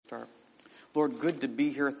Lord, good to be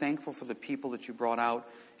here. Thankful for the people that you brought out.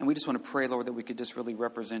 And we just want to pray, Lord, that we could just really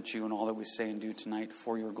represent you in all that we say and do tonight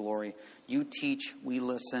for your glory. You teach, we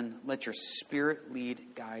listen. Let your Spirit lead,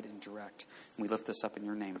 guide, and direct. And we lift this up in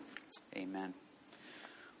your name. Amen.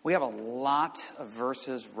 We have a lot of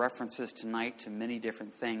verses, references tonight to many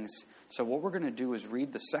different things. So what we're going to do is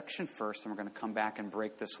read the section first, and we're going to come back and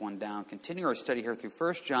break this one down. Continue our study here through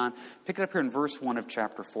 1 John. Pick it up here in verse 1 of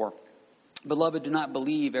chapter 4. Beloved, do not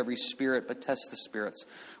believe every spirit, but test the spirits,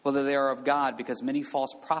 whether they are of God, because many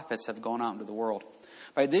false prophets have gone out into the world.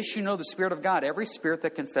 By this you know the Spirit of God. Every spirit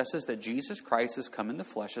that confesses that Jesus Christ has come in the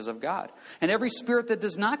flesh is of God. And every spirit that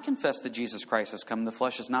does not confess that Jesus Christ has come in the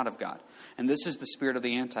flesh is not of God. And this is the spirit of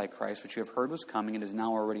the Antichrist, which you have heard was coming and is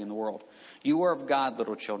now already in the world. You are of God,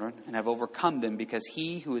 little children, and have overcome them, because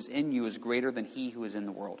he who is in you is greater than he who is in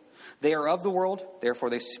the world. They are of the world, therefore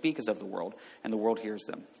they speak as of the world, and the world hears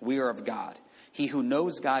them. We are of God. He who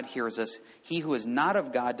knows God hears us. He who is not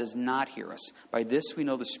of God does not hear us. By this we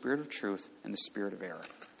know the spirit of truth and the spirit of error.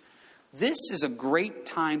 This is a great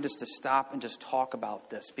time just to stop and just talk about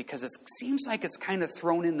this, because it seems like it's kind of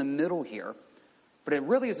thrown in the middle here, but it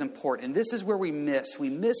really is important. And this is where we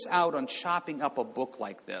miss out on chopping up a book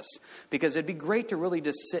like this, because it'd be great to really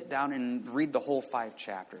just sit down and read the whole 5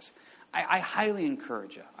 chapters. I highly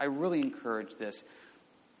encourage you. I really encourage this.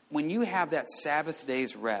 When you have that Sabbath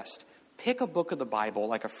day's rest, pick a book of the Bible,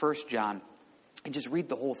 like a 1 John, and just read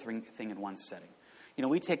the whole thing in one setting. You know,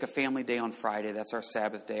 we take a family day on Friday. That's our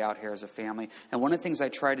Sabbath day out here as a family. And one of the things I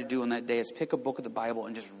try to do on that day is pick a book of the Bible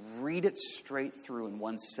and just read it straight through in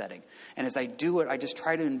one setting. And as I do it, I just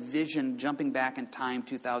try to envision jumping back in time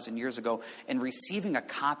 2,000 years ago and receiving a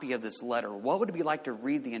copy of this letter. What would it be like to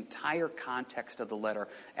read the entire context of the letter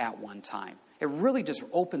at one time? It really just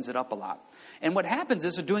opens it up a lot. And what happens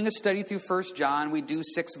is we're doing a study through 1 John. We do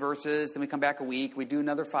 6 verses. Then we come back a week. We do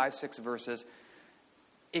another 5, 6 verses.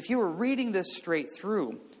 If you were reading this straight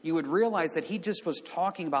through, you would realize that he just was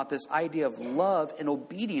talking about this idea of love and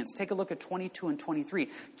obedience. Take a look at 22 and 23.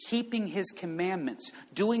 Keeping his commandments,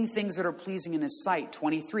 doing things that are pleasing in his sight,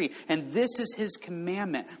 23. And this is his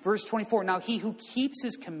commandment. Verse 24, now he who keeps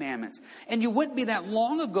his commandments. And you wouldn't be that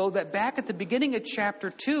long ago that back at the beginning of chapter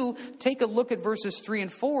 2, take a look at verses 3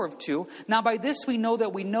 and 4 of 2. Now by this we know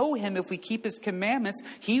that we know him if we keep his commandments.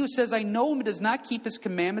 He who says, I know him and does not keep his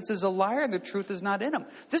commandments is a liar, and the truth is not in him.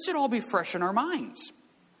 This should all be fresh in our minds.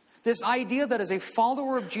 This idea that as a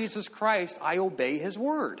follower of Jesus Christ, I obey his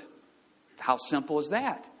word. How simple is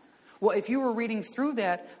that? Well, if you were reading through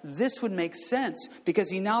that, this would make sense,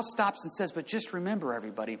 because he now stops and says, but just remember,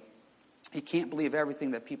 everybody, you can't believe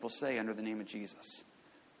everything that people say under the name of Jesus.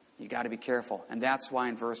 You got to be careful. And that's why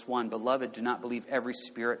in verse 1, beloved, do not believe every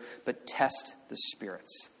spirit, but test the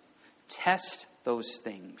spirits. Test those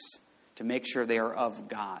things to make sure they are of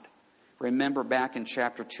God. Remember back in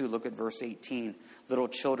chapter 2, look at verse 18. Little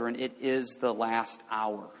children, it is the last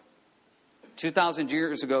hour. 2,000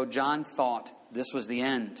 years ago, John thought this was the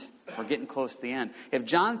end. We're getting close to the end. If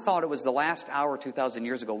John thought it was the last hour 2,000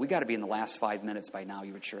 years ago, we got to be in the last 5 minutes by now,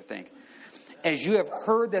 you would sure think. As you have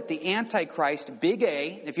heard that the Antichrist, big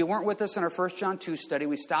A, if you weren't with us in our 1 John 2 study,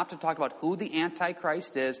 we stopped to talk about who the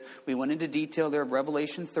Antichrist is. We went into detail there of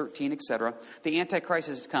Revelation 13, etc. The Antichrist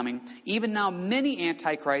is coming. Even now, many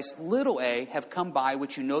Antichrists, little a, have come by,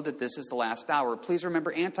 which you know that this is the last hour. Please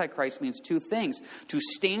remember, Antichrist means 2 things: to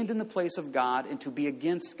stand in the place of God and to be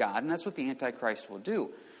against God. And that's what the Antichrist will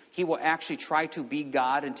do. He will actually try to be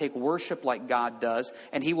God and take worship like God does,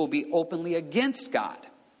 and he will be openly against God.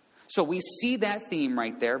 So we see that theme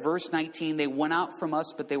right there. Verse 19, they went out from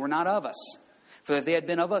us, but they were not of us. For if they had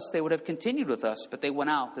been of us, they would have continued with us. But they went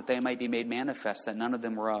out that they might be made manifest, that none of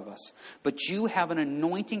them were of us. But you have an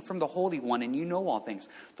anointing from the Holy One, and you know all things.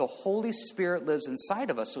 The Holy Spirit lives inside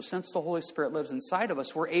of us. So since the Holy Spirit lives inside of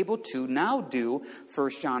us, we're able to now do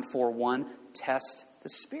 1 John 4:1, test the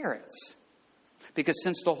spirits. Because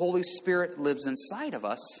since the Holy Spirit lives inside of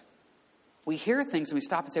us, we hear things and we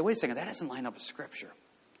stop and say, wait a second, that doesn't line up with Scripture.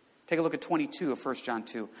 Take a look at 22 of 1 John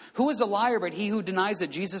 2. Who is a liar but he who denies that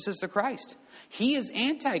Jesus is the Christ? He is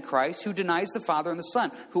Antichrist who denies the Father and the Son.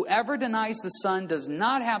 Whoever denies the Son does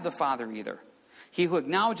not have the Father either. He who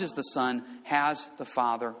acknowledges the Son has the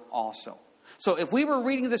Father also. So if we were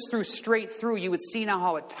reading this straight through, you would see now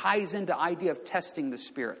how it ties into the idea of testing the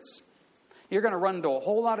spirits. You're going to run into a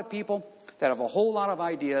whole lot of people that have a whole lot of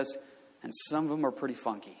ideas, and some of them are pretty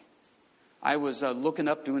funky. I was looking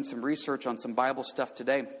up, doing some research on some Bible stuff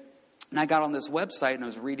today. And I got on this website and I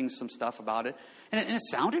was reading some stuff about it. And it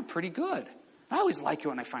sounded pretty good. I always like it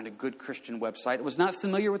when I find a good Christian website. I was not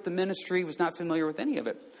familiar with the ministry, was not familiar with any of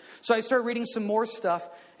it. So I started reading some more stuff,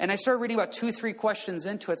 and I started reading about 2-3 questions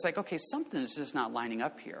into it. It's like, okay, something is just not lining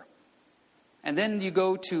up here. And then you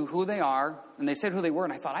go to who they are, and they said who they were,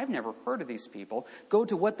 and I thought, I've never heard of these people. Go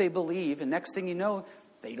to what they believe, and next thing you know,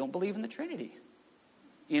 they don't believe in the Trinity.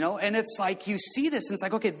 And it's like you see this, and it's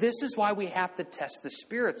like, okay, this is why we have to test the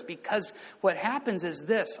spirits, because what happens is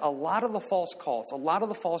this: a lot of the false cults, a lot of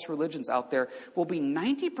the false religions out there will be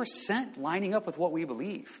 90% lining up with what we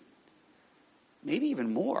believe. Maybe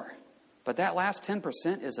even more. But that last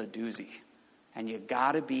 10% is a doozy. And you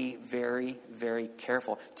got to be very, very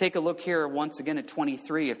careful. Take a look here once again at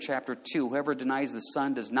 23 of chapter 2. Whoever denies the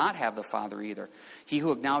Son does not have the Father either. He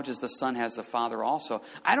who acknowledges the Son has the Father also.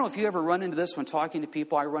 I don't know if you ever run into this when talking to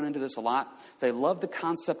people. I run into this a lot. They love the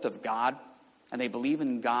concept of God, and they believe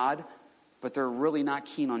in God, but they're really not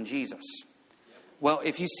keen on Jesus. Well,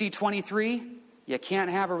 if you see 23, you can't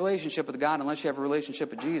have a relationship with God unless you have a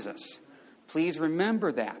relationship with Jesus. Please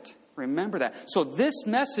remember that. Remember that. So this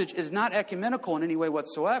message is not ecumenical in any way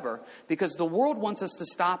whatsoever, because the world wants us to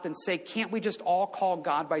stop and say, can't we just all call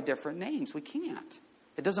God by different names? We can't.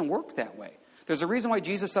 It doesn't work that way. There's a reason why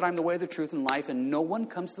Jesus said, I'm the way, the truth, and life, and no one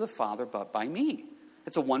comes to the Father but by me.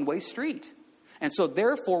 It's a one-way street. And so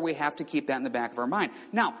therefore we have to keep that in the back of our mind.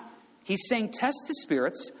 Now, he's saying test the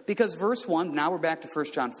spirits, because verse 1, now we're back to 1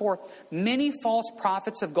 John 4, many false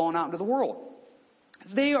prophets have gone out into the world.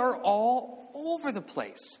 They are all over the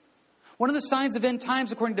place. One of the signs of end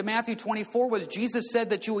times, according to Matthew 24, was Jesus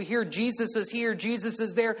said that you will hear Jesus is here, Jesus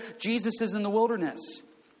is there, Jesus is in the wilderness.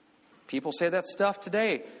 People say that stuff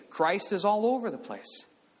today. Christ is all over the place.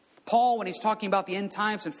 Paul, when he's talking about the end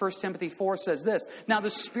times in 1 Timothy 4, says this: now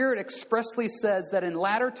the Spirit expressly says that in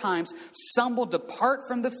latter times some will depart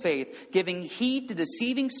from the faith, giving heed to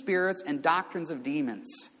deceiving spirits and doctrines of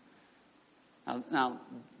demons. Now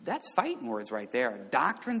that's fighting words right there.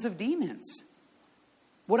 Doctrines of demons.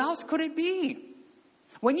 What else could it be?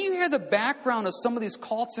 When you hear the background of some of these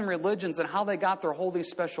cults and religions and how they got their holy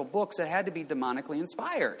special books, it had to be demonically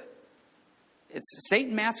inspired.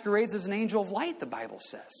 Satan masquerades as an angel of light, the Bible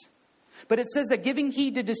says. But it says that giving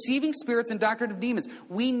heed to deceiving spirits and doctrine of demons.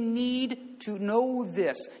 We need to know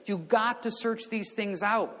this. You've got to search these things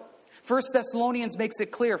out. 1 Thessalonians makes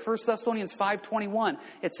it clear. 1 Thessalonians 5:21.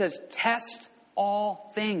 It says, test all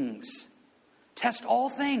things. Test all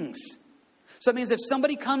things. So that means if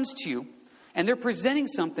somebody comes to you and they're presenting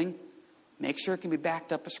something, make sure it can be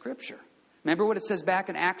backed up with Scripture. Remember what it says back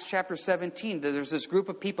in Acts chapter 17, that there's this group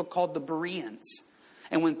of people called the Bereans.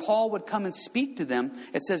 And when Paul would come and speak to them,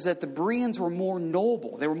 it says that the Bereans were more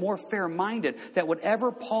noble. They were more fair-minded. That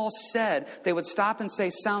whatever Paul said, they would stop and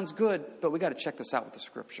say, sounds good, but we got to check this out with the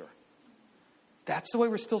Scripture. That's the way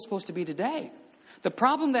we're still supposed to be today. The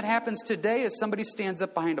problem that happens today is somebody stands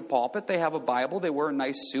up behind a pulpit, they have a Bible, they wear a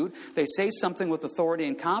nice suit, they say something with authority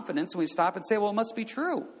and confidence, and we stop and say, well, it must be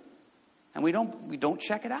true. And we don't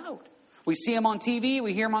check it out. We see them on TV,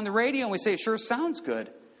 we hear them on the radio, and we say, it sure sounds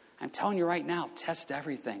good. I'm telling you right now, test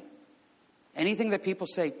everything. Anything that people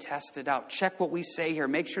say, test it out. Check what we say here.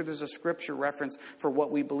 Make sure there's a Scripture reference for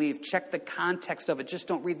what we believe. Check the context of it. Just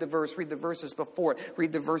don't read the verse. Read the verses before it.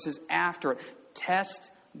 Read the verses after it.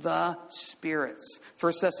 Test the spirits.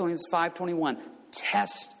 1 Thessalonians 5:21.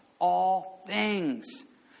 Test all things.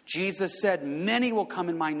 Jesus said, many will come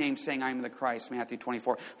in my name saying I am the Christ. Matthew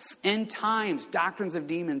 24. End times, doctrines of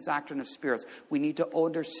demons, doctrine of spirits. We need to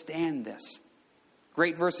understand this.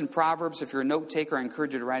 Great verse in Proverbs. If you're a note taker, I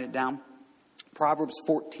encourage you to write it down. Proverbs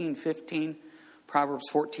 14:15. Proverbs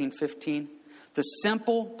 14:15. The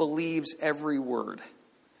simple believes every word,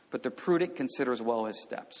 but the prudent considers well his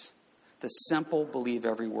steps. The simple believe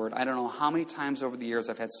every word. I don't know how many times over the years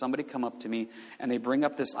I've had somebody come up to me and they bring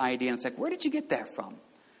up this idea and it's like, where did you get that from?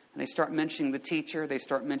 And they start mentioning the teacher. They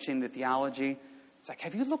start mentioning the theology. It's like,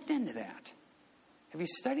 have you looked into that? Have you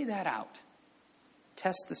studied that out?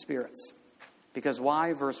 Test the spirits. Because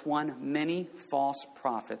why? Verse 1, many false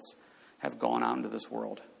prophets have gone out into this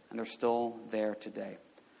world. And they're still there today.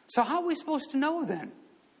 So how are we supposed to know then?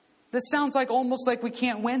 This sounds like almost like we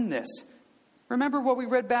can't win this. Remember what we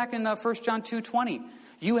read back in 1 John 2:20.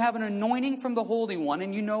 You have an anointing from the Holy One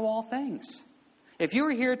and you know all things. If you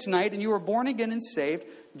were here tonight and you were born again and saved,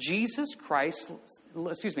 if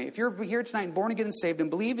you're here tonight and born again and saved and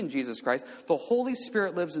believe in Jesus Christ, the Holy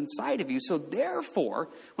Spirit lives inside of you. So therefore,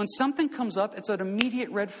 when something comes up, it's an immediate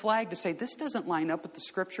red flag to say, this doesn't line up with the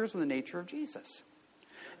Scriptures and the nature of Jesus.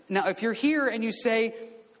 Now, if you're here and you say,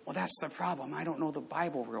 well, that's the problem. I don't know the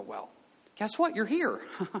Bible real well. Guess what? You're here.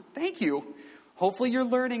 Thank you. Hopefully you're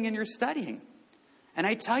learning and you're studying. And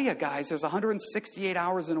I tell you, guys, there's 168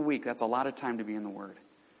 hours in a week. That's a lot of time to be in the Word.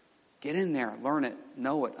 Get in there, learn it,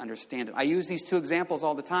 know it, understand it. I use these two examples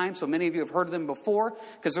all the time, so many of you have heard of them before,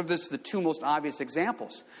 because they're just the two most obvious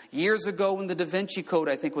examples. Years ago when the Da Vinci Code,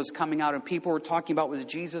 I think, was coming out, and people were talking about, was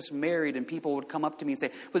Jesus married? And people would come up to me and say,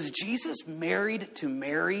 was Jesus married to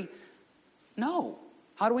Mary? No.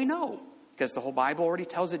 How do we know? Because the whole Bible already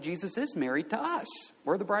tells that Jesus is married to us.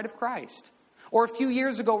 We're the bride of Christ. Or a few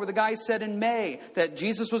years ago where the guy said in May that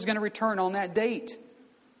Jesus was going to return on that date.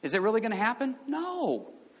 Is it really going to happen? No.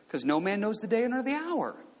 Because no man knows the day nor the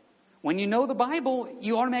hour. When you know the Bible,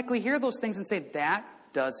 you automatically hear those things and say, that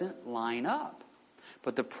doesn't line up.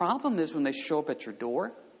 But the problem is when they show up at your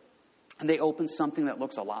door and they open something that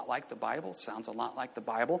looks a lot like the Bible, sounds a lot like the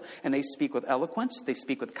Bible, and they speak with eloquence, they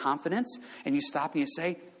speak with confidence, and you stop and you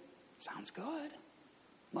say, sounds good.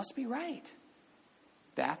 Must be right.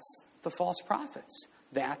 That's the false prophets.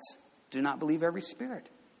 That's do not believe every spirit.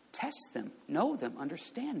 Test them, know them,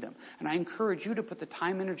 understand them. And I encourage you to put the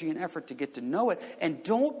time, energy, and effort to get to know it. And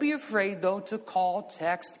don't be afraid, though, to call,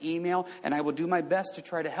 text, email, and I will do my best to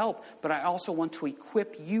try to help. But I also want to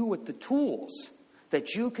equip you with the tools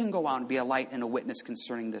that you can go out and be a light and a witness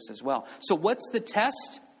concerning this as well. So what's the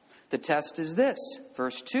test? The test is this,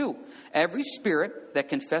 verse 2. Every spirit that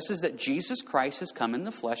confesses that Jesus Christ has come in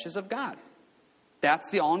the flesh is of God. That's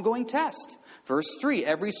the ongoing test. Verse 3,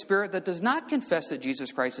 every spirit that does not confess that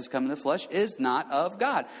Jesus Christ has come in the flesh is not of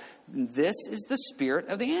God. This is the spirit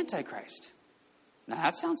of the Antichrist. Now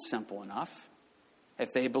that sounds simple enough.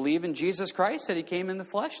 If they believe in Jesus Christ, that he came in the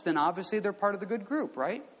flesh, then obviously they're part of the good group,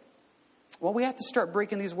 right? Well, we have to start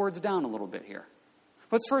breaking these words down a little bit here.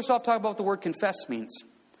 Let's first off talk about what the word confess means.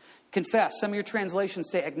 Confess. Some of your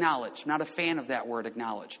translations say acknowledge. I'm not a fan of that word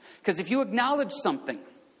acknowledge. Because if you acknowledge something,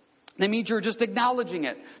 that means you're just acknowledging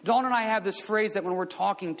it. Dawn and I have this phrase that when we're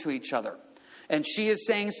talking to each other, and she is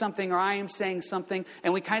saying something or I am saying something,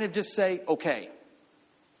 and we kind of just say, okay.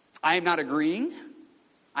 I am not agreeing.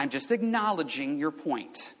 I'm just acknowledging your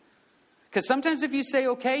point. Because sometimes if you say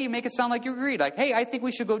okay, you make it sound like you agreed. Like, hey, I think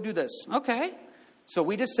we should go do this. Okay. So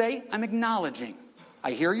we just say, I'm acknowledging.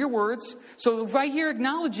 I hear your words. So if I hear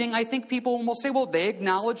acknowledging, I think people will say, well, they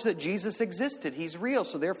acknowledge that Jesus existed. He's real.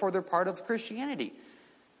 So therefore they're part of Christianity.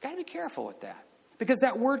 Got to be careful with that. Because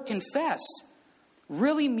that word confess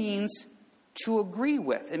really means to agree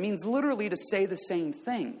with. It means literally to say the same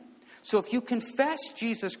thing. So if you confess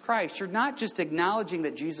Jesus Christ, you're not just acknowledging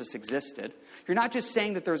that Jesus existed. You're not just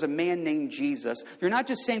saying that there's a man named Jesus. You're not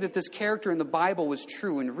just saying that this character in the Bible was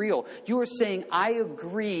true and real. You are saying, I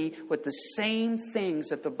agree with the same things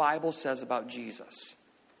that the Bible says about Jesus.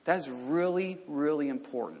 That is really, really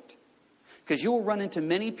important. Because you will run into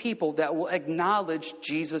many people that will acknowledge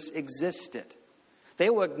Jesus existed. They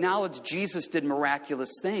will acknowledge Jesus did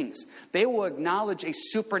miraculous things. They will acknowledge a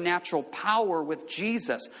supernatural power with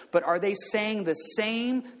Jesus. But are they saying the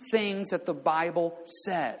same things that the Bible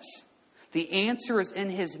says? The answer is in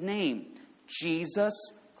his name, Jesus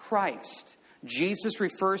Christ. Jesus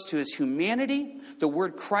refers to his humanity. The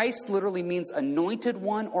word Christ literally means anointed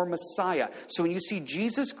one or Messiah. So when you see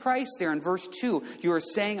Jesus Christ there in verse 2, you are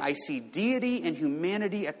saying, I see deity and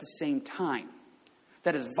humanity at the same time.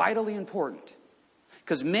 That is vitally important.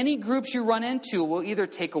 Because many groups you run into will either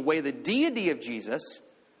take away the deity of Jesus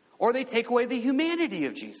or they take away the humanity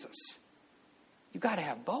of Jesus. You've got to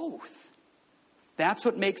have both. That's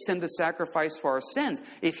what makes him the sacrifice for our sins.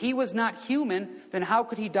 If he was not human, then how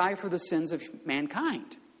could he die for the sins of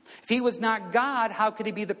mankind? If he was not God, how could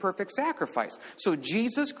he be the perfect sacrifice? So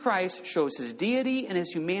Jesus Christ shows his deity and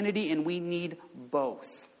his humanity, and we need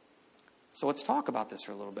both. So let's talk about this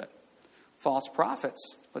for a little bit. False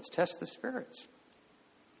prophets. Let's test the spirits.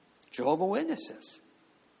 Jehovah's Witnesses.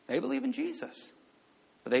 They believe in Jesus.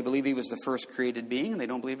 But they believe he was the first created being, and they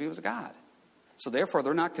don't believe he was God. So therefore,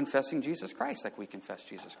 they're not confessing Jesus Christ like we confess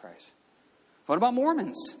Jesus Christ. What about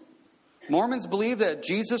Mormons? Mormons believe that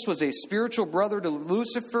Jesus was a spiritual brother to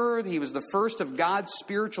Lucifer. He was the first of God's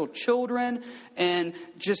spiritual children. And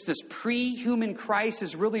just this pre-human Christ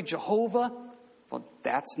is really Jehovah. Well,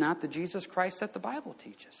 that's not the Jesus Christ that the Bible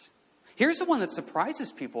teaches. Here's the one that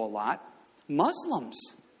surprises people a lot. Muslims.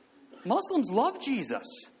 Muslims love Jesus.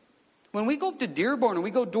 When we go up to Dearborn and we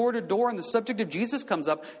go door to door and the subject of Jesus comes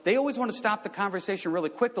up, they always want to stop the conversation really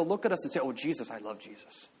quick. They'll look at us and say, oh, Jesus, I love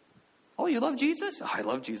Jesus. Oh, you love Jesus? Oh, I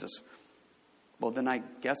love Jesus. Well, then I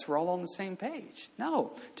guess we're all on the same page.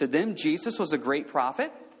 No. To them, Jesus was a great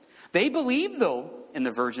prophet. They believe, though, in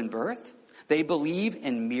the virgin birth. They believe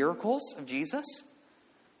in miracles of Jesus.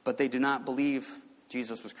 But they do not believe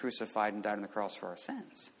Jesus was crucified and died on the cross for our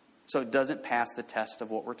sins. So it doesn't pass the test of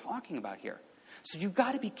what we're talking about here. So you've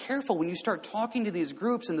got to be careful when you start talking to these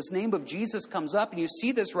groups and this name of Jesus comes up and you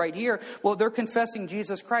see this right here. Well, they're confessing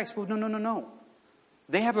Jesus Christ. Well, no.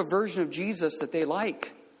 They have a version of Jesus that they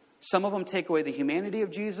like. Some of them take away the humanity of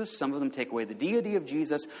Jesus. Some of them take away the deity of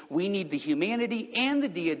Jesus. We need the humanity and the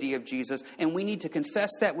deity of Jesus. And we need to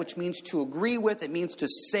confess that, which means to agree with. It means to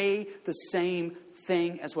say the same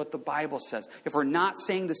thing as what the Bible says. If we're not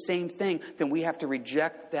saying the same thing, then we have to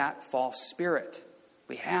reject that false spirit.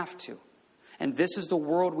 We have to. And this is the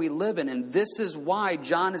world we live in. And this is why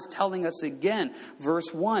John is telling us again,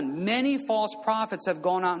 verse 1, many false prophets have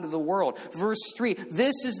gone out into the world. Verse 3,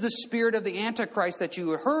 this is the spirit of the Antichrist that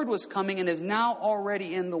you heard was coming and is now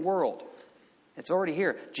already in the world. It's already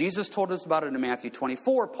here. Jesus told us about it in Matthew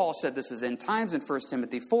 24. Paul said this is end times in 1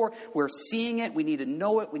 Timothy 4. We're seeing it. We need to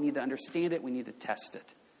know it. We need to understand it. We need to test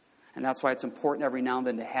it. And that's why it's important every now and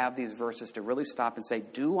then to have these verses to really stop and say,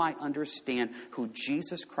 do I understand who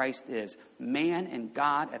Jesus Christ is, man and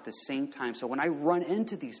God at the same time? So when I run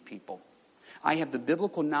into these people, I have the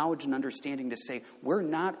biblical knowledge and understanding to say, we're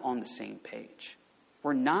not on the same page.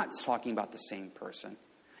 We're not talking about the same person.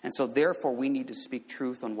 And so therefore, we need to speak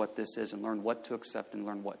truth on what this is and learn what to accept and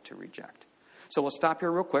learn what to reject. So we'll stop here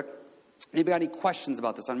real quick. Anybody got any questions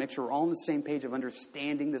about this? I want to make sure we're all on the same page of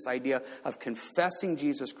understanding this idea of confessing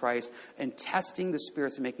Jesus Christ and testing the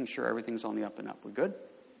spirits and making sure everything's on the up and up. We good?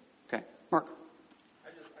 Okay. Mark. I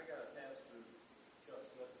got a pastor, Chuck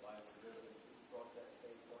Smith, Bible who brought that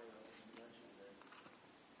same point up you mentioned that.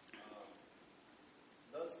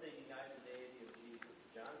 Thus they deny the deity of Jesus.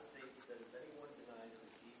 John states that if anyone denies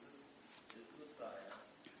that Jesus is the Messiah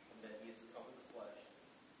and that he has come in the flesh,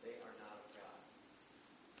 they are not of God.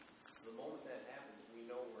 The moment that happens, we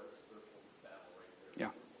know we're a spiritual battle right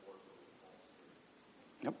there. Yeah.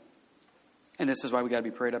 Yep. And this is why we got to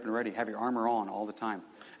be prayed up and ready. Have your armor on all the time.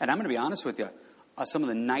 And I'm going to be honest with you. Some of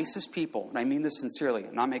the nicest people, and I mean this sincerely,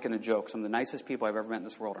 I'm not making a joke, some of the nicest people I've ever met in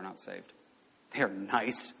this world are not saved. They're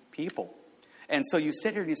nice people. And so you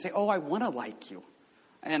sit here and you say, oh, I want to like you.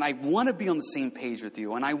 And I want to be on the same page with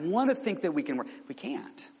you. And I want to think that we can work. We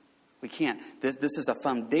can't. We can't. This is a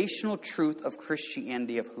foundational truth of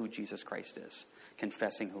Christianity of who Jesus Christ is.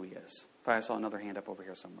 Confessing who he is. If I saw another hand up over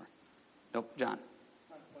here somewhere. Nope. John.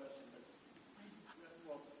 Not a question, but,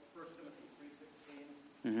 well, 1 Timothy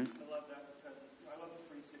 3:16. Mm-hmm. I love that because I love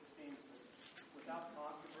the 3:16. Without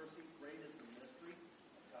controversy, great is the mystery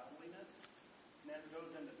of godliness. And then it goes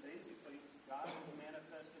into basically, God was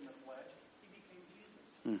manifest in the flesh. He became Jesus.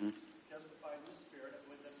 Mm-hmm. Justified in the Spirit.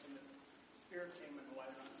 With him, and the Spirit came in the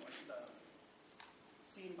light,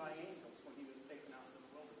 seen by angels when he was taken out into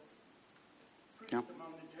the wilderness. Preached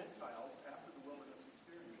among the Gentiles after the wilderness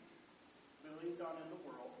experience. Believed on in the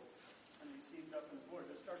world and received up in glory.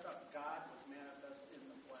 It starts out, God was manifest in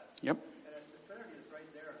the flesh. Yep. And the Trinity is right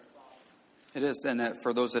there in the Father. It is. And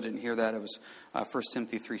for those that didn't hear that, it was 1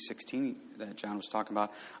 Timothy 3:16 that John was talking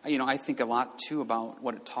about. I think a lot, too, about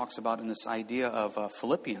what it talks about in this idea of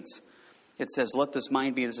Philippians. It says, let this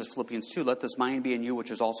mind be, this is Philippians 2, let this mind be in you, which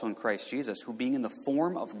is also in Christ Jesus, who being in the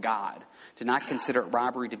form of God, did not consider it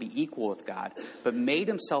robbery to be equal with God, but made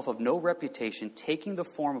himself of no reputation, taking the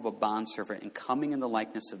form of a bondservant and coming in the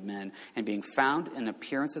likeness of men, and being found in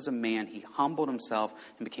appearance as a man, he humbled himself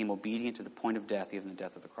and became obedient to the point of death, even the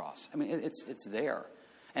death of the cross. I mean, it's there.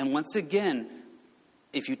 And once again,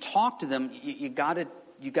 if you talk to them, you got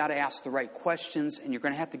to ask the right questions, and you're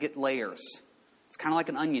going to have to get layers. It's kind of like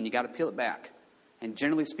an onion. You got to peel it back. And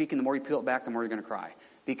generally speaking, the more you peel it back, the more you're going to cry.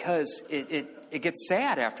 Because it gets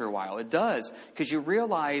sad after a while. It does. Because you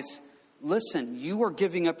realize, listen, you are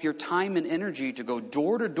giving up your time and energy to go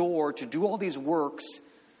door to door to do all these works,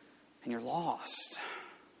 and you're lost.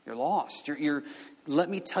 You're lost. Let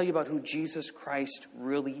me tell you about who Jesus Christ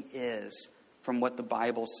really is from what the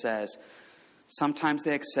Bible says. Sometimes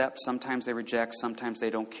they accept, sometimes they reject, sometimes they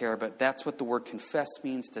don't care. But that's what the word confess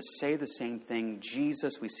means, to say the same thing.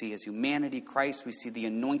 Jesus, we see his humanity. Christ, we see the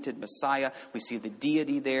anointed Messiah. We see the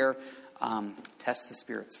deity there. Test the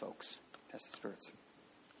spirits, folks. Test the spirits.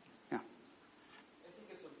 Yeah. I think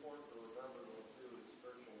it's important to remember, though, too, as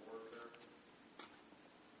spiritual warfare,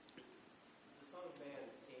 the Son of Man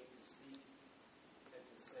came to seek and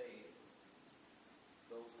to save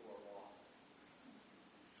those who are lost.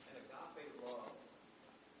 And agape love,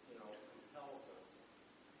 compels us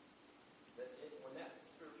that when that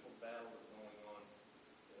spiritual battle is going on,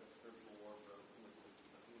 spiritual warfare with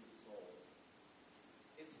the human soul,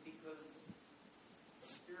 it's because the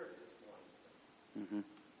spirit is one. Mm-hmm.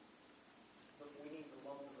 But we need to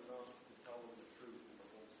love them enough to tell them the truth in the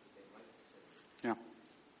hopes that they might be saved. Yeah.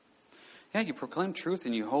 Yeah, you proclaim truth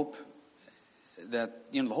and you hope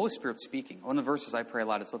that, the Holy Spirit's speaking. One of the verses I pray a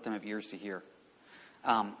lot is let them have ears to hear.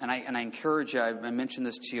 And I encourage you, I mentioned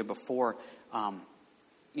this to you before,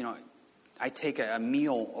 I take a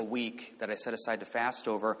meal a week that I set aside to fast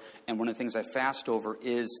over, and one of the things I fast over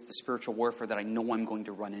is the spiritual warfare that I know I'm going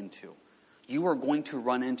to run into. You are going to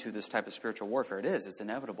run into this type of spiritual warfare. It's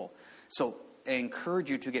inevitable. So I encourage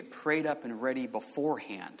you to get prayed up and ready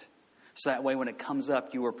beforehand. So that way when it comes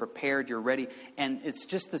up, you are prepared, you're ready. And it's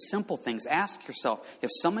just the simple things. Ask yourself, if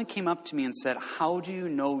someone came up to me and said, how do you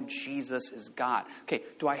know Jesus is God? Okay,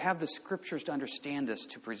 do I have the scriptures to understand this,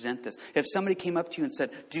 to present this? If somebody came up to you and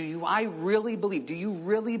said, do you really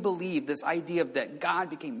believe this idea of that God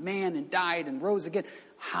became man and died and rose again?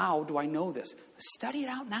 How do I know this? Study it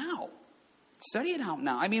out now. Study it out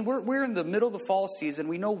now. I mean, we're in the middle of the fall season.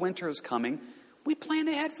 We know winter is coming. We plan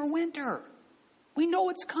ahead for winter. We know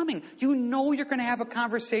it's coming. You know you're going to have a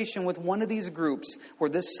conversation with one of these groups where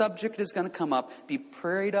this subject is going to come up. Be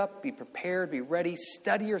prayed up, be prepared, be ready.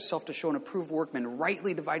 Study yourself to show an approved workman,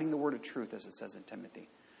 rightly dividing the word of truth, as it says in Timothy.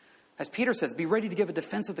 As Peter says, be ready to give a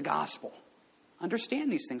defense of the gospel.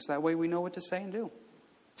 Understand these things so that way we know what to say and do.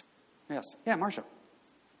 Yes. Yeah, Marcia.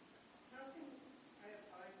 How can I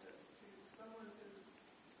apply this to someone who's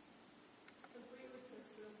completely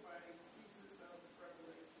consumed by Jesus of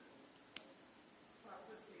Revelation?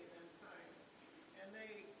 Prophecy and end time, and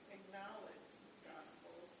they acknowledge the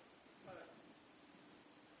gospel, but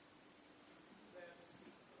that's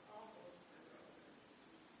almost irrelevant.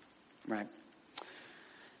 Right.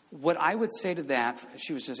 What I would say to that,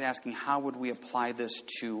 she was just asking, how would we apply this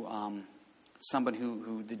to somebody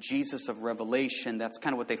who the Jesus of Revelation, that's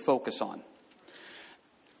kind of what they focus on.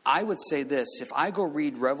 I would say this, if I go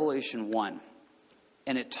read Revelation 1,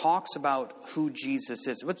 and it talks about who Jesus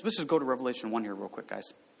is. Let's just go to Revelation 1 here real quick,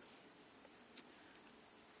 guys.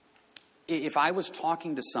 If I was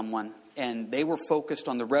talking to someone and they were focused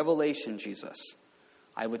on the revelation Jesus,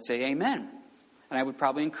 I would say amen. And I would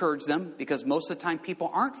probably encourage them, because most of the time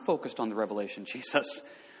people aren't focused on the revelation Jesus.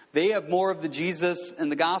 They have more of the Jesus in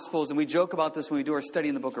the Gospels, and we joke about this when we do our study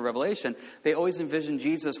in the book of Revelation. They always envision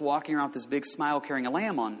Jesus walking around with this big smile carrying a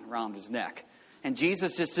lamb around his neck. And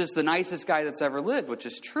Jesus is just the nicest guy that's ever lived, which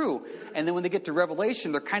is true. And then when they get to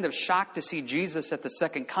Revelation, they're kind of shocked to see Jesus at the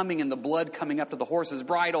second coming and the blood coming up to the horses'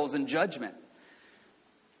 bridles in judgment.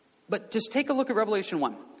 But just take a look at Revelation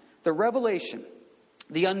 1. The revelation,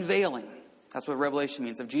 the unveiling, that's what revelation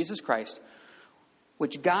means, of Jesus Christ,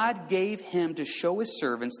 which God gave him to show his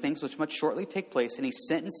servants things which must shortly take place. And he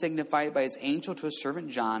sent and signified it by his angel to his servant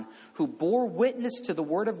John, who bore witness to the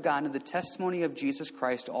word of God and the testimony of Jesus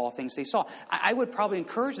Christ to all things they saw. I would probably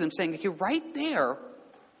encourage them saying, okay, right there,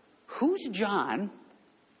 who's John?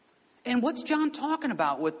 And what's John talking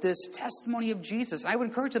about with this testimony of Jesus? I would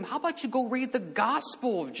encourage them, how about you go read the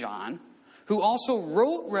Gospel of John, who also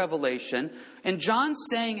wrote Revelation, and John's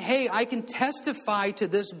saying, hey, I can testify to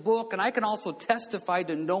this book, and I can also testify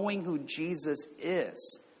to knowing who Jesus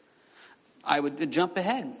is. I would jump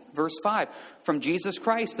ahead. Verse 5, from Jesus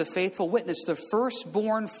Christ, the faithful witness, the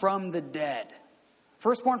firstborn from the dead.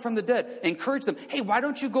 Firstborn from the dead. Encourage them, hey, why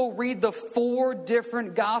don't you go read the 4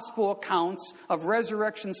 different gospel accounts of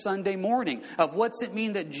Resurrection Sunday morning, of what's it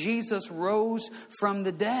mean that Jesus rose from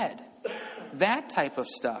the dead? That type of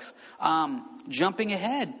stuff. Jumping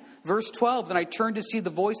ahead. Verse 12, then I turned to see the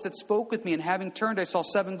voice that spoke with me, and having turned, I saw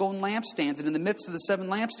 7 golden lampstands, and in the midst of the 7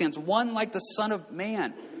 lampstands, one like the Son of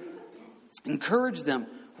Man. Encourage them.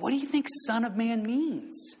 What do you think Son of Man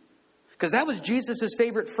means? Because that was Jesus'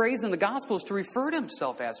 favorite phrase in the Gospels to refer to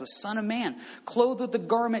himself as, was Son of Man. Clothed with the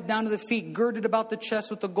garment down to the feet, girded about the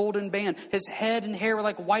chest with the golden band. His head and hair were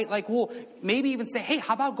like white like wool. Maybe even say, hey,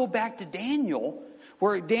 how about go back to Daniel,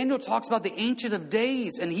 where Daniel talks about the Ancient of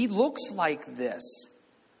Days, and he looks like this.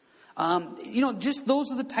 Just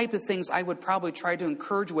those are the type of things I would probably try to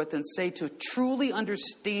encourage with and say, to truly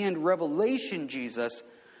understand revelation Jesus,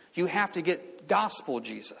 you have to get gospel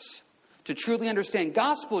Jesus. To truly understand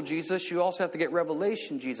gospel Jesus, you also have to get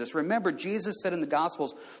revelation Jesus. Remember, Jesus said in the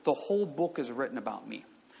Gospels, the whole book is written about me.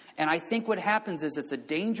 And I think what happens is it's a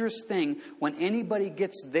dangerous thing when anybody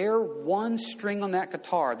gets their one string on that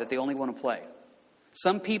guitar that they only want to play.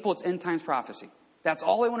 Some people, it's end times prophecy. That's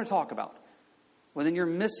all they want to talk about. Well, then you're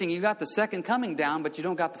missing, you got the second coming down, but you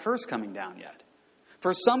don't got the first coming down yet.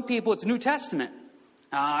 For some people, it's New Testament.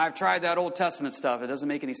 I've tried that Old Testament stuff. It doesn't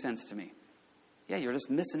make any sense to me. Yeah, you're just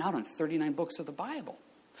missing out on 39 books of the Bible.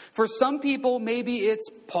 For some people, maybe it's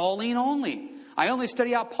Pauline only. I only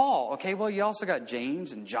study out Paul. Okay, well, you also got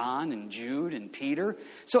James and John and Jude and Peter.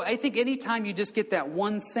 So I think anytime you just get that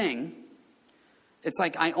one thing, it's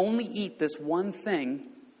like I only eat this one thing,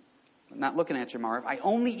 I'm not looking at you, Marv. I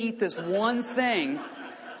only eat this one thing.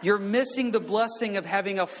 You're missing the blessing of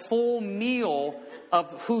having a full meal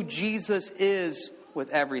of who Jesus is with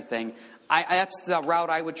everything. That's the route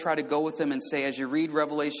I would try to go with them and say, as you read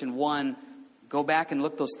Revelation 1, go back and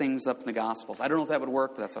look those things up in the Gospels. I don't know if that would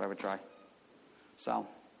work, but that's what I would try. So,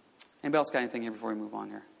 anybody else got anything here before we move on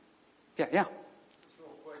here? Yeah. Just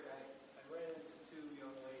real quick, I ran into two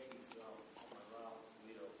young ladies on my route to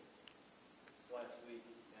Toledo this last week,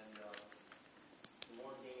 and the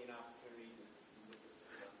Lord gave me an opportunity to witness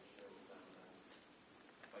to them, to share with them.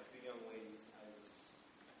 By two young ladies, I was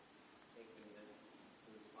thinking that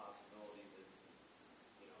there was a possibility that,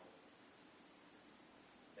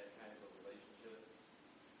 that kind of a relationship.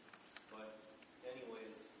 But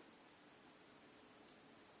anyways,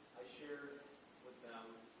 I shared with them,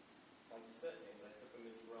 like you said, David, I took them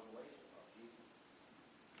into Revelation about Jesus.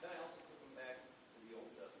 Then I also took them back to the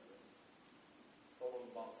Old Testament, told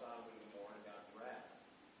them about Sodom and Gomorrah and God's wrath.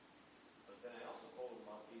 But then I also told them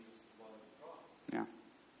about Jesus' love at the cross. Yeah.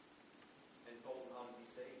 And told them how to be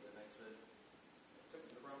saved. And I said, I took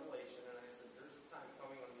them to Revelation, and I said, there's a time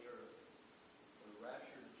coming on the earth where the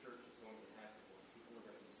rapture of the church is going to happen, where people are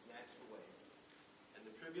going to be snatched away, and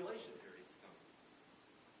the tribulation period is coming.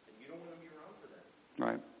 And you don't want to be around for that.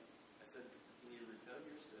 Right. I said, you need to repent of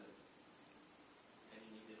your sin, and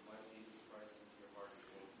you need to invite Jesus Christ into your heart and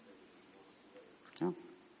go to Yeah.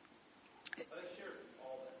 But I shared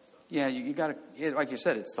all that stuff. Yeah, you got to, like you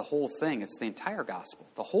said, it's the whole thing. It's the entire gospel,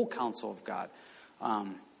 the whole counsel of God.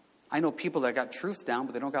 I know people that got truth down,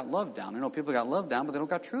 but they don't got love down. I know people that got love down, but they don't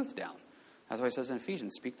got truth down. That's why it says in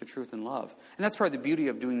Ephesians, speak the truth in love. And that's probably the beauty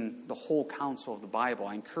of doing the whole counsel of the Bible.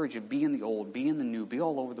 I encourage you, be in the old, be in the new, be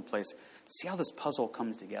all over the place. See how this puzzle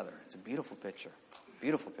comes together. It's a beautiful picture.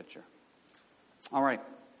 Beautiful picture. All right.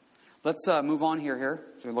 Let's move on here.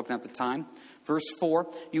 So we're looking at the time. Verse 4,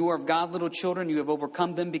 you are of God, little children. You have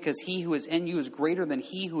overcome them because he who is in you is greater than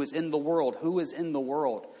he who is in the world. Who is in the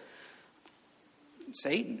world?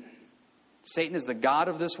 Satan. Satan is the god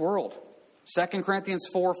of this world. 2 Corinthians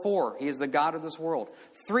 4:4, he is the god of this world.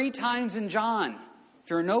 3 times in John, if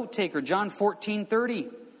you're a note taker, John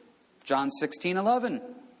 14:30, John 16:11,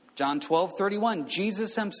 John 12:31,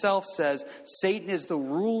 Jesus himself says Satan is the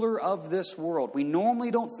ruler of this world. We normally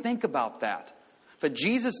don't think about that. But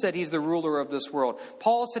Jesus said he's the ruler of this world.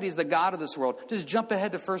 Paul said he's the god of this world. Just jump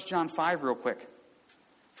ahead to 1 John 5 real quick.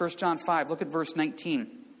 1 John 5, look at verse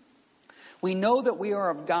 19. We know that we are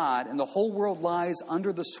of God, and the whole world lies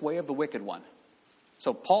under the sway of the wicked one.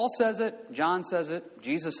 So Paul says it, John says it,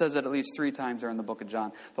 Jesus says it at least 3 times there in the book of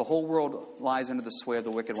John. The whole world lies under the sway of the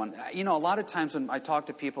wicked one. You know, a lot of times when I talk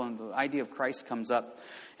to people and the idea of Christ comes up,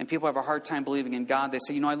 and people have a hard time believing in God, they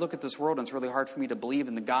say, I look at this world and it's really hard for me to believe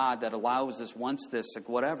in the God that allows this, wants this, like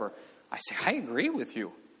whatever. I say, I agree with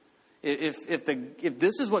you. If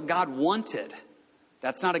this is what God wanted,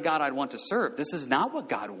 that's not a God I'd want to serve. This is not what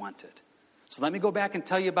God wanted. So let me go back and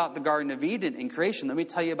tell you about the Garden of Eden in creation. Let me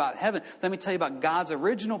tell you about heaven. Let me tell you about God's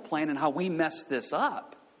original plan and how we messed this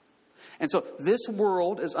up. And so this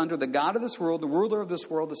world is under the God of this world, the ruler of this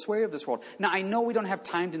world, the sway of this world. Now, I know we don't have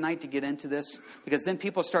time tonight to get into this, because then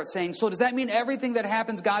people start saying, so does that mean everything that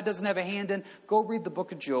happens God doesn't have a hand in? Go read the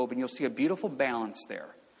book of Job and you'll see a beautiful balance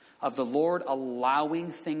there of the Lord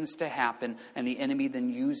allowing things to happen and the enemy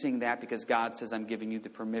then using that because God says, I'm giving you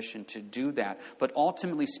the permission to do that. But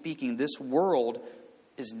ultimately speaking, this world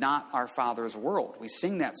is not our Father's world. We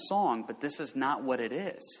sing that song, but this is not what it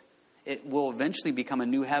is. It will eventually become a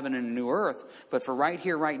new heaven and a new earth. But for right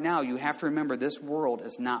here, right now, you have to remember this world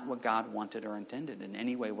is not what God wanted or intended in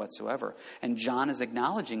any way whatsoever. And John is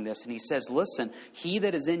acknowledging this, and he says, listen, he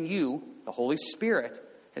that is in you, the Holy Spirit,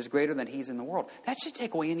 is greater than he's in the world. That should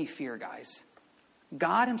take away any fear, guys.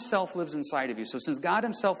 God himself lives inside of you. So since God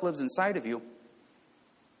himself lives inside of you,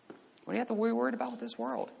 what do you have to worry worried about with this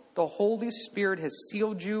world? The Holy Spirit has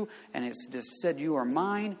sealed you, and it's just said, you are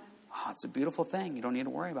mine. Oh, it's a beautiful thing. You don't need to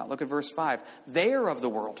worry about it. Look at verse 5. They are of the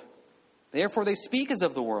world. Therefore they speak as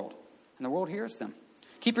of the world, and the world hears them.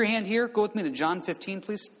 Keep your hand here. Go with me to John 15,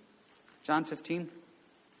 please. John 15.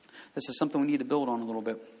 This is something we need to build on a little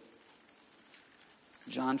bit.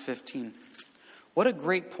 John 15. What a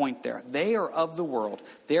great point there. They are of the world.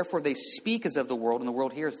 Therefore they speak as of the world, and the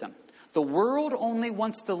world hears them. The world only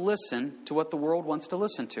wants to listen to what the world wants to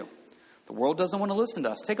listen to. The world doesn't want to listen to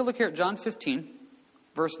us. Take a look here at John 15,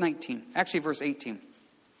 verse 19. Actually, verse 18.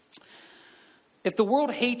 If the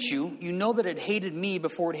world hates you, you know that it hated me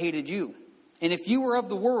before it hated you. And if you were of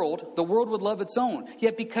the world would love its own.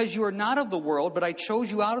 Yet because you are not of the world, but I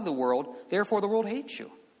chose you out of the world, therefore the world hates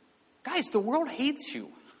you. Guys, the world hates you.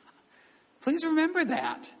 Please remember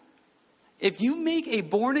that. If you make a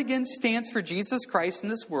born-again stance for Jesus Christ in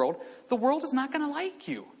this world, the world is not going to like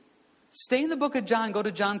you. Stay in the book of John. Go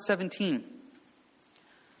to John 17.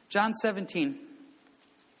 John 17.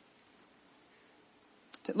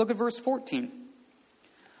 Look at verse 14.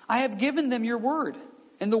 I have given them your word,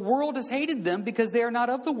 and the world has hated them because they are not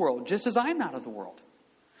of the world, just as I am not of the world.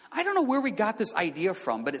 I don't know where we got this idea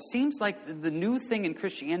from, but it seems like the new thing in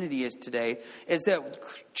Christianity is today is that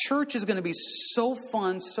church is going to be so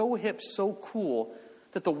fun, so hip, so cool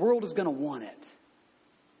that the world is going to want it.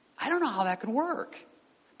 I don't know how that could work.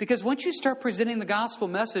 Because once you start presenting the gospel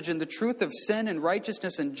message and the truth of sin and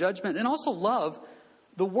righteousness and judgment and also love,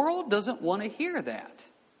 the world doesn't want to hear that.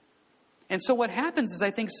 And so what happens is I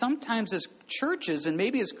think sometimes as churches and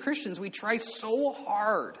maybe as Christians, we try so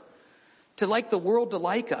hard to like the world to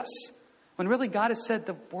like us, when really God has said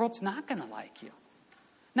the world's not going to like you.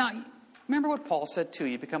 Now, remember what Paul said too,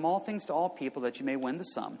 you become all things to all people that you may win to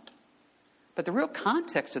some. But the real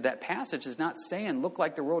context of that passage is not saying look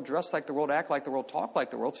like the world, dress like the world, act like the world, talk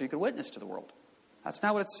like the world so you could witness to the world. That's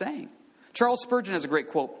not what it's saying. Charles Spurgeon has a great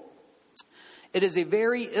quote. It is a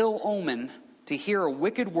very ill omen to hear a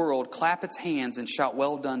wicked world clap its hands and shout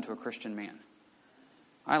well done to a Christian man.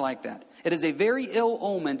 I like that. It is a very ill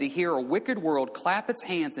omen to hear a wicked world clap its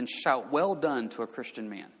hands and shout well done to a Christian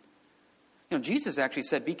man. You know, Jesus actually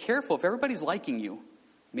said, be careful. If everybody's liking you,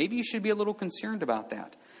 maybe you should be a little concerned about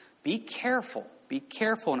that. Be careful. Be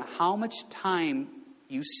careful in how much time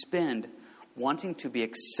you spend wanting to be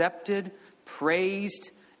accepted,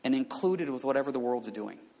 praised, and included with whatever the world's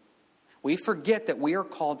doing. We forget that we are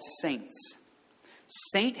called saints.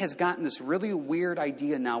 Saint has gotten this really weird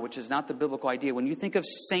idea now, which is not the biblical idea. When you think of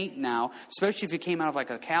saint now, especially if you came out of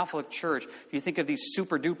like a Catholic church, you think of these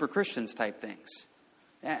super duper Christians type things.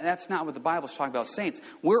 That's not what the Bible's talking about, saints.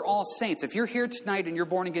 We're all saints. If you're here tonight and you're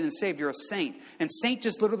born again and saved, you're a saint. And saint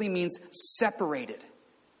just literally means separated.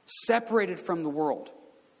 Separated from the world.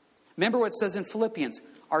 Remember what it says in Philippians,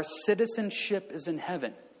 our citizenship is in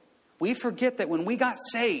heaven. We forget that when we got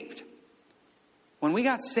saved,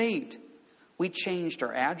 we changed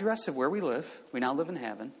our address of where we live. We now live in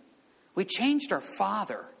heaven. We changed our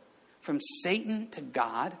father from Satan to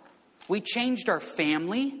God. We changed our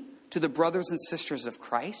family to the brothers and sisters of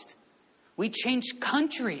Christ. We changed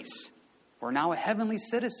countries. We're now a heavenly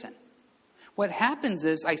citizen. What happens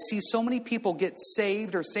is I see so many people get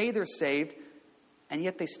saved or say they're saved, and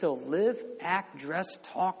yet they still live, act, dress,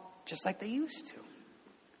 talk just like they used to.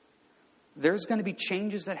 There's going to be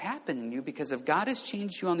changes that happen in you because if God has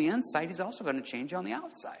changed you on the inside, He's also going to change you on the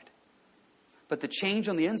outside. But the change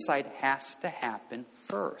on the inside has to happen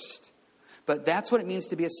first. But that's what it means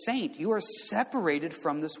to be a saint. You are separated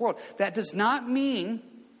from this world. That does not mean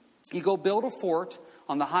you go build a fort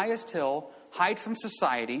on the highest hill, hide from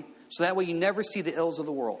society, so that way you never see the ills of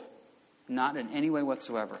the world. Not in any way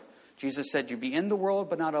whatsoever. Jesus said, you be in the world,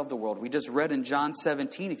 but not of the world. We just read in John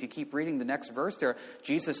 17, if you keep reading the next verse there,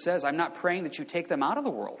 Jesus says, I'm not praying that you take them out of the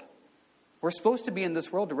world. We're supposed to be in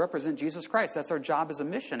this world to represent Jesus Christ. That's our job as a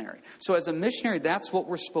missionary. So as a missionary, that's what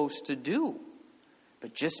we're supposed to do.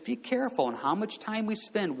 But just be careful in how much time we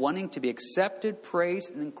spend wanting to be accepted, praised,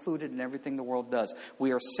 and included in everything the world does.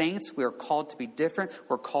 We are saints. We are called to be different.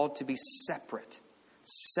 We're called to be separate.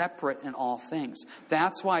 Separate in all things.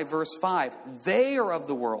 That's why verse 5, they are of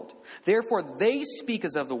the world. Therefore, they speak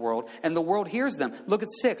as of the world, and the world hears them. Look at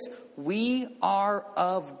 6. We are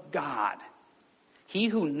of God. He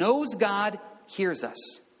who knows God hears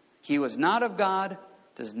us. He who is not of God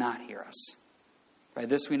does not hear us. By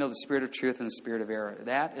this we know the spirit of truth and the spirit of error.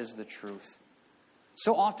 That is the truth.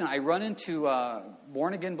 So often I run into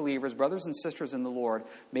born-again believers, brothers and sisters in the Lord,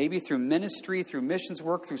 maybe through ministry, through missions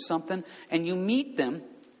work, through something, and you meet them,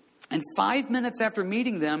 and 5 minutes after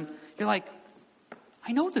meeting them, you're like,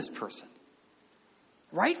 I know this person.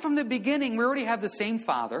 Right from the beginning, we already have the same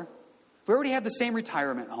father. We already have the same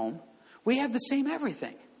retirement home. We have the same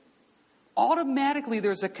everything. Automatically,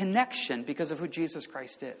 there's a connection because of who Jesus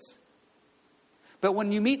Christ is. But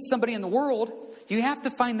when you meet somebody in the world, you have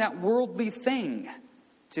to find that worldly thing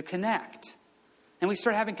to connect. And we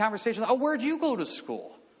start having conversations. Oh, where'd you go to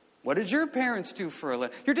school? What did your parents do for a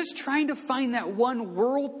living? You're just trying to find that one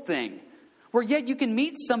world thing. Where yet you can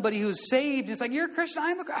meet somebody who's saved. And it's like, you're a Christian.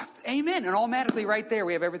 I'm a Christian. Amen. And automatically right there,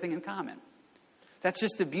 we have everything in common. That's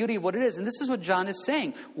just the beauty of what it is. And this is what John is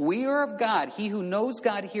saying. We are of God. He who knows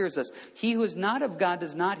God hears us. He who is not of God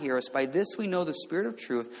does not hear us. By this we know the spirit of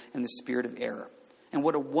truth and the spirit of error. And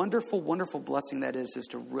what a wonderful, wonderful blessing that is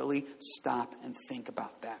to really stop and think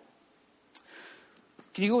about that.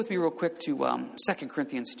 Can you go with me real quick to 2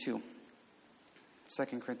 Corinthians 2? 2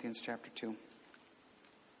 Corinthians chapter 2.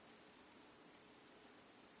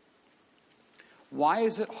 Why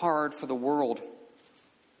is it hard for the world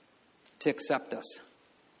to accept us?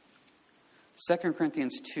 2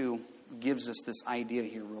 Corinthians 2 gives us this idea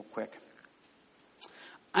here real quick.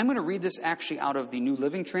 I'm going to read this actually out of the New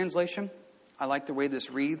Living Translation. I like the way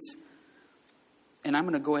this reads. And I'm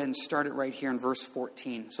going to go ahead and start it right here in verse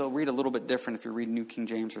 14. So read a little bit different if you're reading New King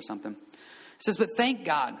James or something. It says, "But thank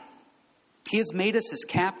God, He has made us His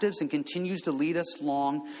captives and continues to lead us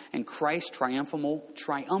along in Christ's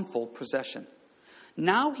triumphal procession.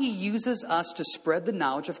 Now He uses us to spread the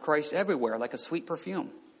knowledge of Christ everywhere, like a sweet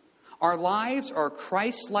perfume. Our lives are a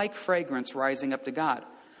Christ-like fragrance rising up to God.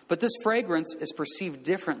 But this fragrance is perceived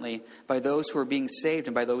differently by those who are being saved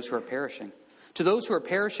and by those who are perishing. To those who are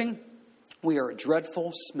perishing, we are a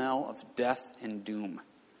dreadful smell of death and doom.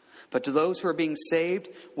 But to those who are being saved,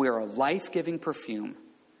 we are a life-giving perfume.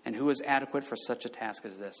 And who is adequate for such a task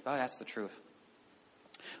as this?" Oh, that's the truth.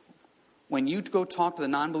 When you go talk to the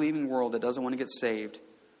non-believing world that doesn't want to get saved,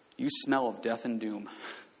 you smell of death and doom.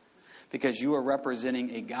 Because you are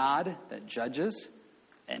representing a God that judges,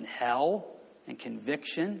 and hell, and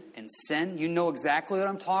conviction, and sin. You know exactly what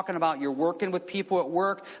I'm talking about. You're working with people at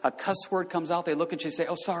work. A cuss word comes out. They look at you and say,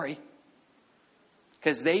 "Oh, sorry."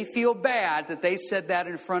 Because they feel bad that they said that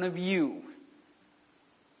in front of you.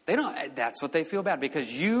 They don't. That's what they feel bad.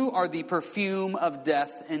 Because you are the perfume of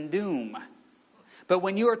death and doom. But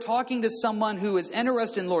when you are talking to someone who is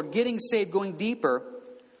interested in the Lord, getting saved, going deeper,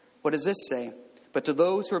 what does this say? "But to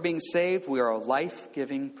those who are being saved, we are a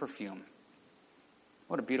life-giving perfume."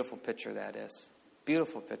 What a beautiful picture that is.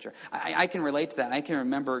 Beautiful picture. I can relate to that. I can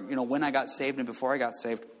remember, when I got saved and before I got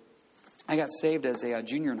saved. I got saved as a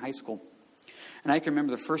junior in high school. And I can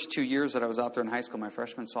remember the first 2 years that I was out there in high school, my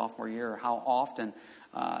freshman, sophomore year, how often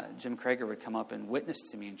Jim Krager would come up and witness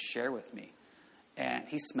to me and share with me. And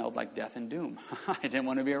he smelled like death and doom. I didn't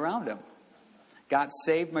want to be around him. Got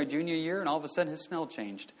saved my junior year, and all of a sudden his smell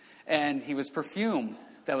changed. And he was perfume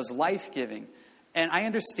that was life-giving. And I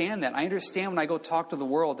understand that. I understand when I go talk to the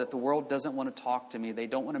world that the world doesn't want to talk to me. They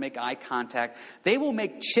don't want to make eye contact. They will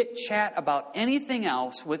make chit-chat about anything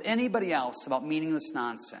else with anybody else about meaningless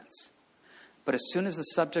nonsense. But as soon as the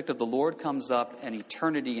subject of the Lord comes up and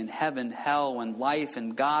eternity and heaven, hell and life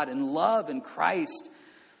and God and love and Christ,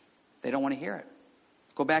 they don't want to hear it.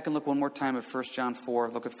 Go back and look one more time at 1 John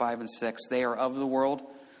 4. Look at 5 and 6. "They are of the world,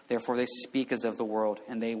 therefore they speak as of the world,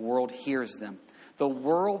 and the world hears them." The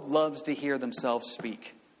world loves to hear themselves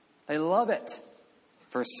speak. They love it.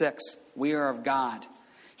 Verse 6, "We are of God.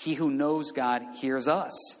 He who knows God hears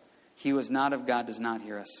us. He who is not of God does not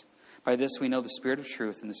hear us. By this we know the spirit of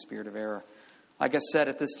truth and the spirit of error." Like I said,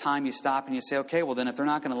 at this time you stop and you say, okay, well then if they're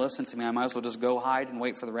not going to listen to me, I might as well just go hide and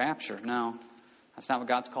wait for the rapture. No, that's not what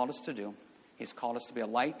God's called us to do. He's called us to be a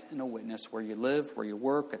light and a witness where you live, where you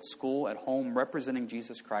work, at school, at home, representing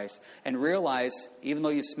Jesus Christ. And realize, even though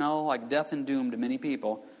you smell like death and doom to many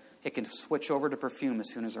people, it can switch over to perfume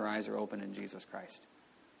as soon as our eyes are open in Jesus Christ.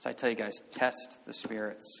 So I tell you guys, test the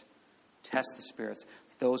spirits. Test the spirits.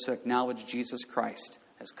 Those who acknowledge Jesus Christ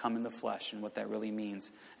has come in the flesh and what that really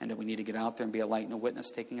means. And that we need to get out there and be a light and a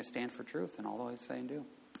witness, taking a stand for truth and all that I say and do.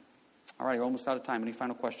 All right, we're almost out of time. Any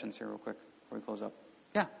final questions here real quick before we close up?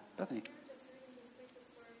 Yeah, Bethany.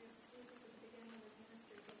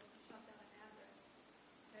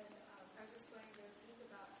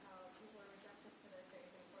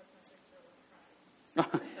 But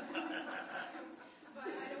I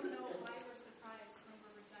don't know why we're surprised when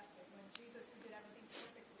we're rejected, when Jesus, who did everything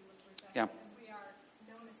perfectly, was rejected. Yeah. And we are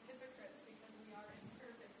known as hypocrites because we are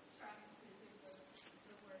imperfect, trying to do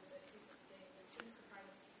the words that Jesus gave. It shouldn't surprise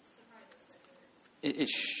us.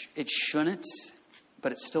 It shouldn't,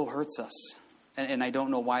 but it still hurts us. And I don't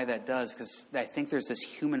know why that does, because I think there's this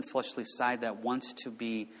human fleshly side that wants to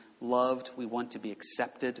be loved. We want to be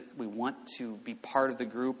accepted. We want to be part of the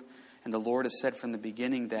group. And the Lord has said from the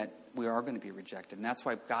beginning that we are going to be rejected. And that's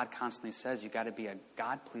why God constantly says you got to be a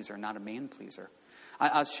God pleaser, not a man pleaser.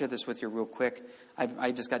 I'll share this with you real quick.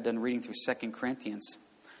 I just got done reading through 2 Corinthians.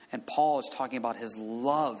 And Paul is talking about his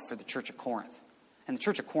love for the church of Corinth. And the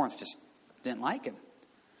church of Corinth just didn't like him.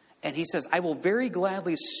 And he says, I will very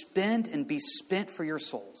gladly spend and be spent for your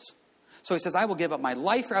souls. So he says, I will give up my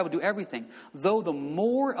life, or I will do everything. Though the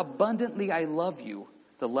more abundantly I love you,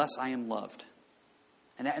 the less I am loved.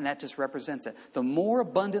 And that just represents it. The more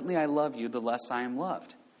abundantly I love you, the less I am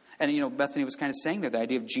loved. And, Bethany was kind of saying there, the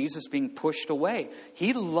idea of Jesus being pushed away.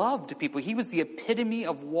 He loved people. He was the epitome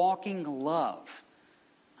of walking love.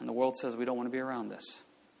 And the world says we don't want to be around this.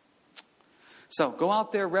 So go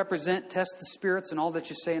out there, represent, test the spirits, and all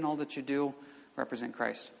that you say and all that you do, represent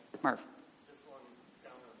Christ. Marv. Just one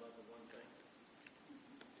comment about the one thing.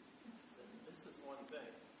 This is one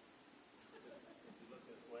thing.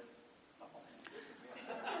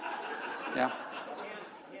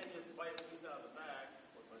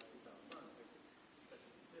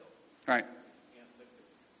 Right. can't lick the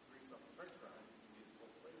grease off the french fries. You need a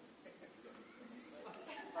full plate.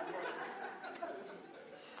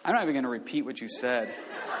 I'm not even going to repeat what you said.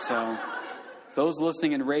 So those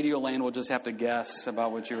listening in Radio Land will just have to guess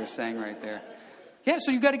about what you were saying right there. Yeah,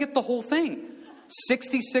 so you got to get the whole thing.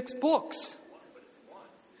 66 books.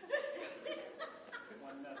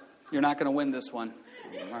 You're not going to win this one.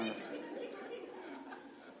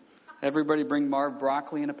 Everybody bring Marv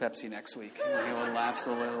broccoli and a Pepsi next week. He will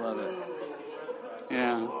absolutely love it.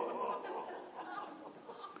 Yeah.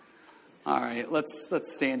 All right, let's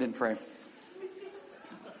stand and pray.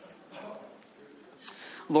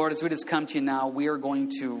 Lord, as we just come to you now, we are going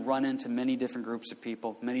to run into many different groups of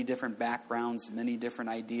people, many different backgrounds, many different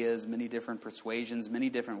ideas, many different persuasions, many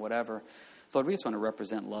different whatever. Lord, we just want to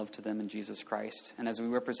represent love to them in Jesus Christ. And as we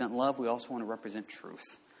represent love, we also want to represent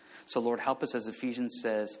truth. So, Lord, help us, as Ephesians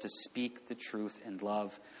says, to speak the truth in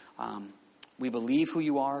love. We believe who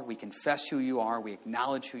you are. We confess who you are. We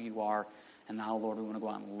acknowledge who you are. And now, Lord, we want to go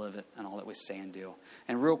out and live it in all that we say and do.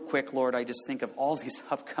 And real quick, Lord, I just think of all these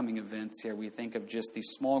upcoming events here. We think of just these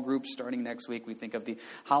small groups starting next week. We think of the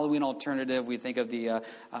Halloween alternative. We think of the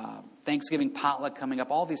Thanksgiving potluck coming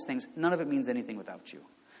up. All these things. None of it means anything without you.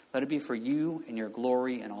 Let it be for you and your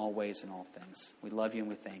glory in all ways and all things. We love you and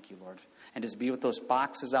we thank you, Lord. And just be with those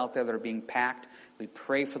boxes out there that are being packed. We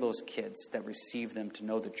pray for those kids that receive them to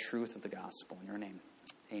know the truth of the gospel. In your name,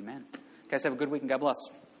 amen. Guys, have a good week and God bless.